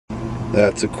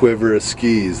That's a quiver of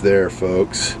skis there,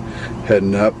 folks,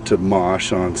 heading up to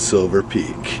Mosh on Silver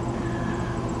Peak.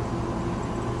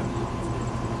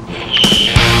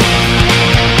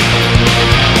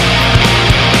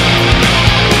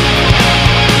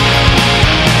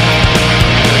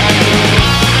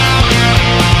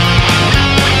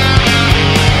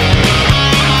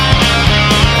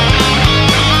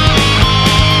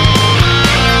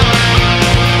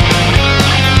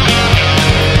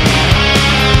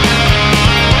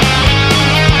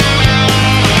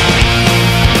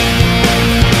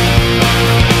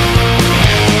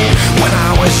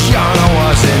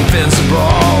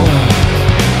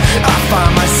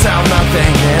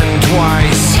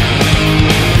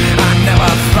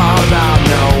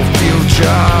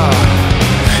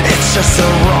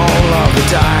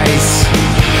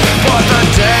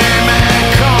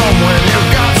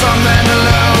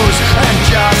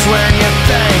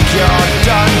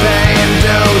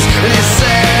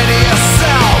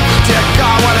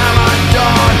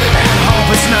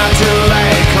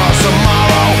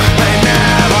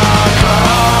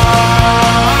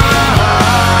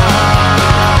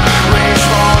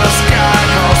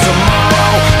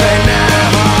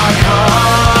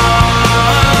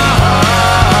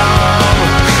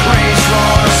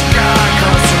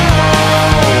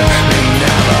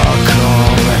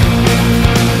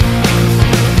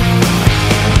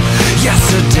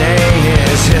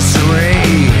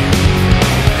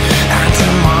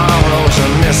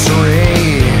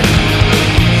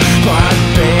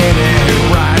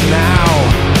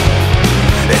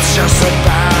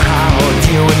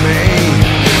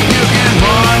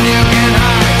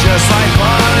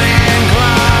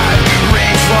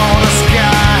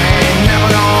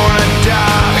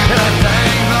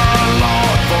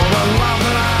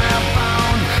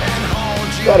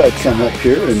 Thought I'd come up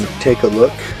here and take a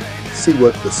look, see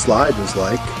what the slide was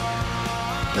like.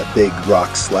 That big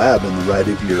rock slab in the right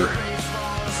of your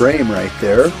frame right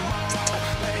there,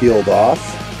 peeled off,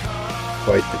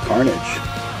 quite the carnage.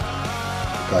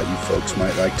 Thought you folks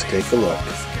might like to take a look.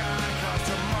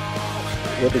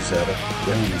 What is that up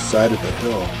there on the side of the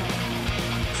hill?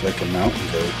 It's like a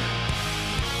mountain goat.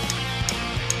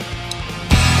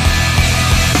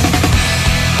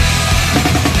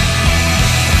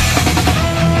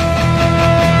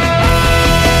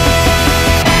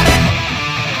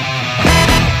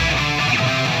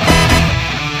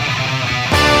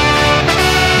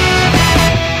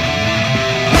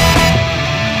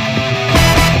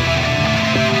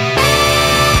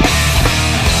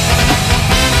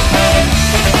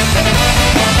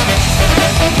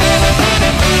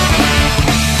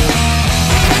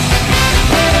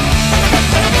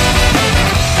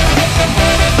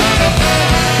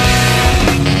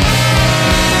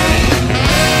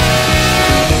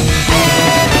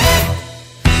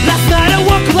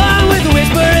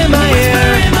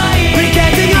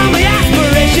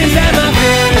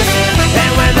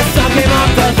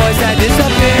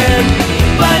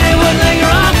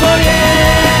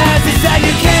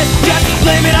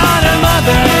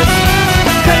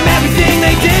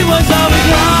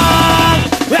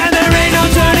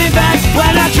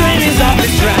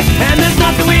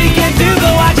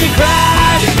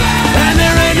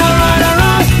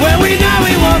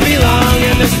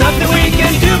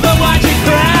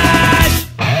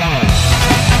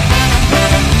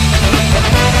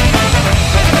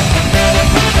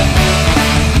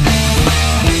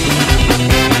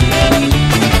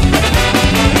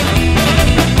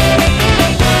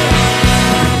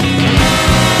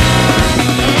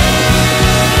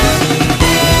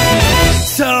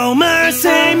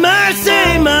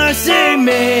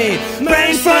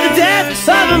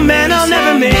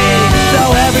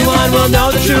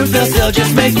 They'll still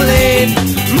just make believe.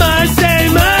 Mercy,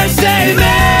 mercy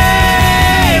me.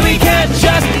 We can't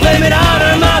just blame it on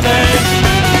our mothers.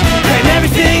 Claim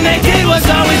everything they did was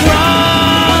always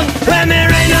wrong. When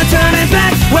there ain't no turning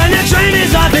back, when the train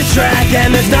is off its track,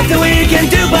 and there's nothing we can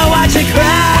do but watch it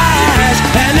crash.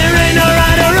 And there ain't no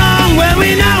right or wrong when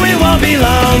we know it won't be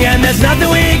long, and there's nothing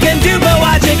we can do but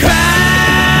watch it crash.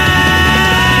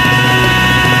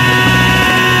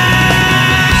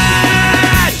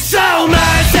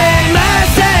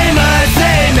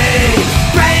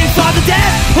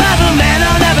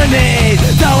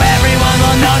 Though everyone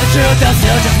will know the truth, they'll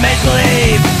still just make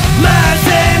believe.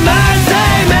 Mercy, mercy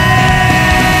me.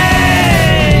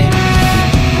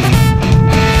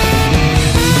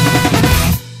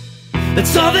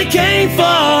 That's all they came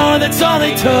for, that's all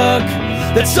they took.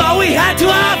 That's all we had to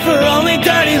offer, only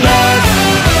dirty looks.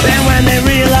 And when they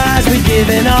realized we'd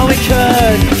given all we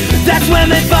could, that's when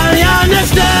they finally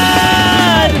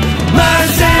understood.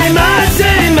 Mercy,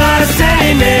 mercy, mercy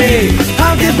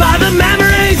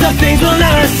of things we'll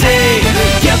never see.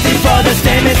 Guilty for the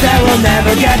statements that we'll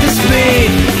never get to speak.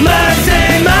 Mercy,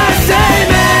 mercy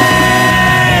me.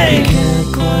 We can't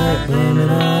quite blame it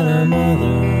on our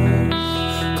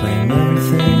mothers. Claim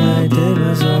everything I did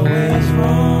was always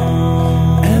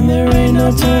wrong. And there ain't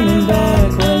no turning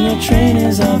back when the train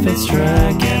is off its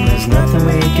track. And there's nothing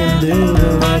we can do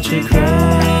to watch it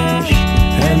crash.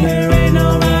 And there ain't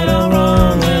no right or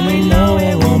wrong when we know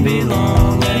it won't be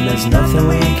long. And there's nothing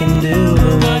we can do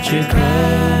to watch it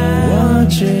crash.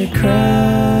 Watch it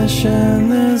crash,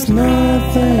 and there's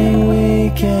nothing we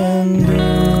can do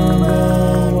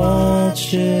but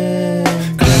watch it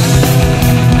crash.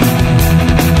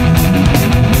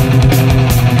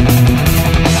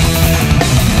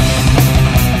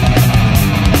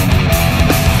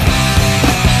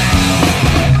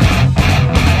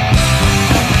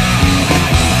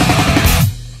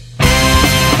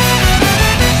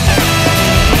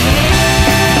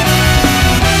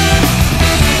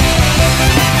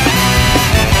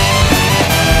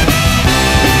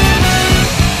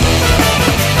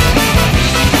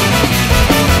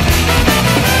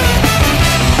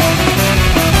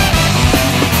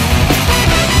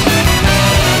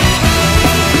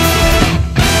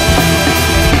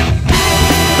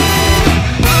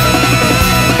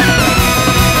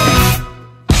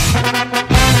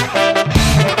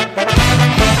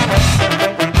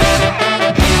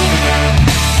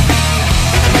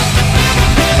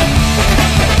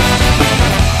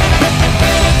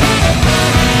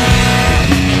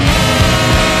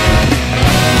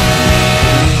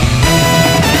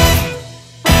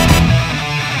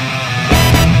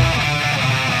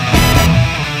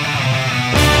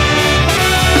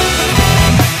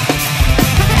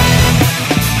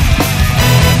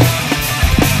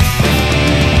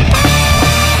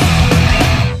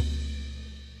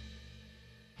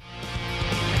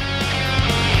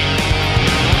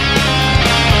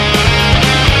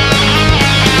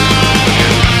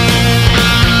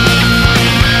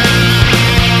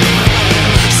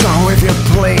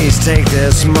 Take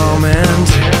this moment,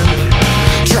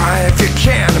 try if you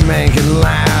can to make it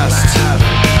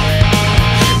last.